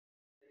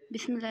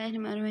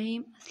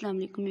Bismillahirrahmanirrahim. Assalamu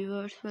alaikum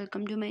viewers.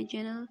 Welcome to my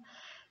channel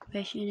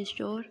Fashion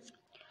Store.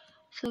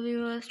 So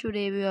viewers,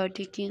 today we are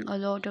taking a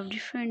lot of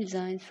different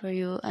designs for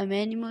you and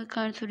many more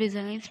kinds of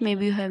designs.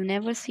 Maybe you have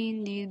never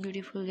seen these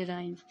beautiful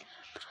designs.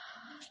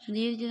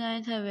 These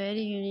designs are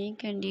very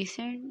unique and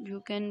decent.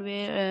 You can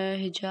wear a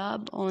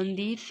hijab on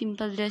these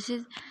simple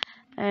dresses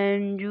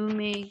and you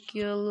make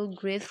you look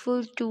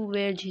graceful to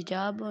wear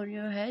hijab on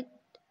your head.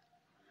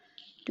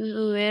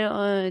 To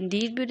wear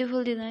these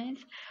beautiful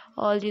designs.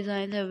 All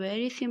designs are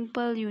very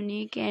simple,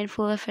 unique and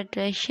full of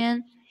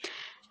attraction.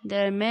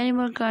 There are many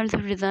more kinds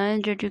of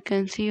designs that you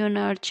can see on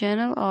our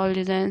channel. All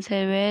designs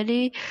are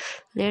very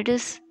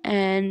latest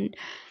and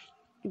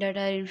that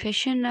are in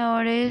fashion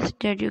nowadays.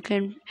 That you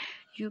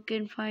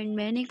can find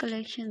many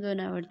collections on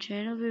our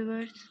channel,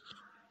 viewers.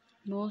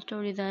 Most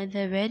of designs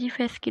are very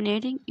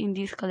fascinating in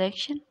this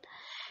collection.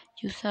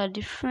 You saw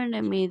different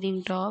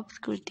amazing tops,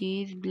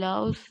 kurtis,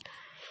 blouse,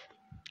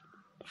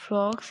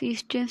 frocks,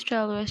 Eastern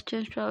style,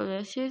 Western style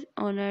dresses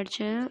on our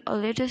channel. A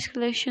latest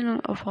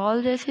collection of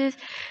all dresses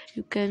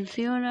you can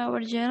see on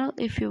our channel.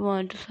 If you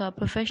want to see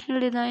professional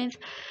designs,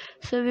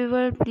 so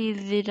viewer, please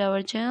visit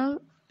our channel.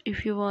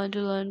 If you want to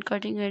learn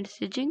cutting and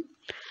stitching,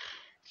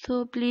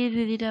 so please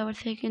visit our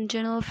second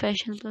channel,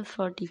 Fashion Plus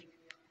 40.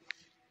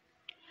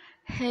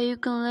 Here you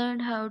can learn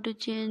how to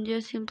change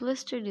your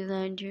simplest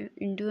design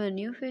into a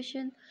new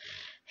fashion.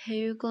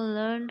 Here you can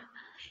learn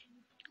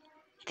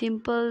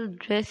simple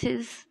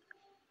dresses,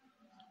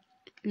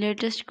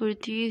 latest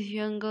kurtis,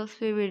 young girls'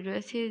 favorite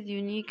dresses,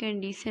 unique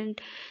and decent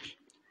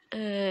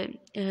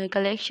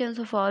collections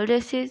of all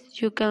dresses.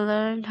 You can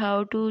learn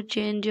how to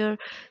change your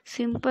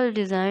simple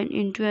design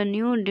into a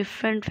new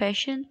different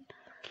fashion.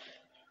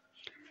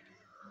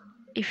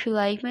 If you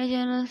like my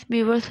channel,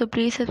 viewers, so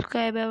please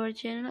subscribe our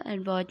channel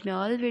and watch my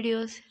all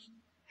videos.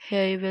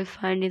 Here you will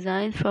find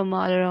designs from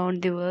all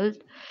around the world.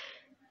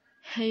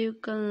 Here you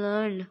can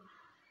learn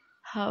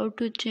how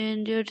to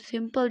change your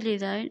simple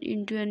design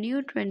into a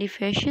new trendy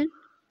fashion.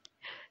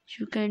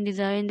 You can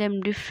design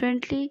them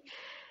differently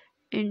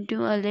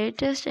into a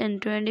latest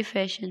and trendy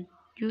fashion.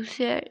 You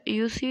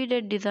see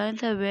that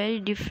designs are very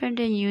different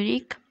and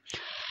unique.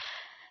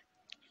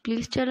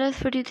 Please tell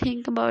us what you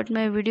think about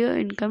my video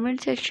in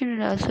comment section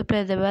and also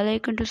press the bell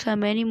icon to see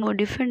many more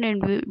different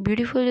and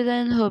beautiful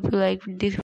designs. Hope you like this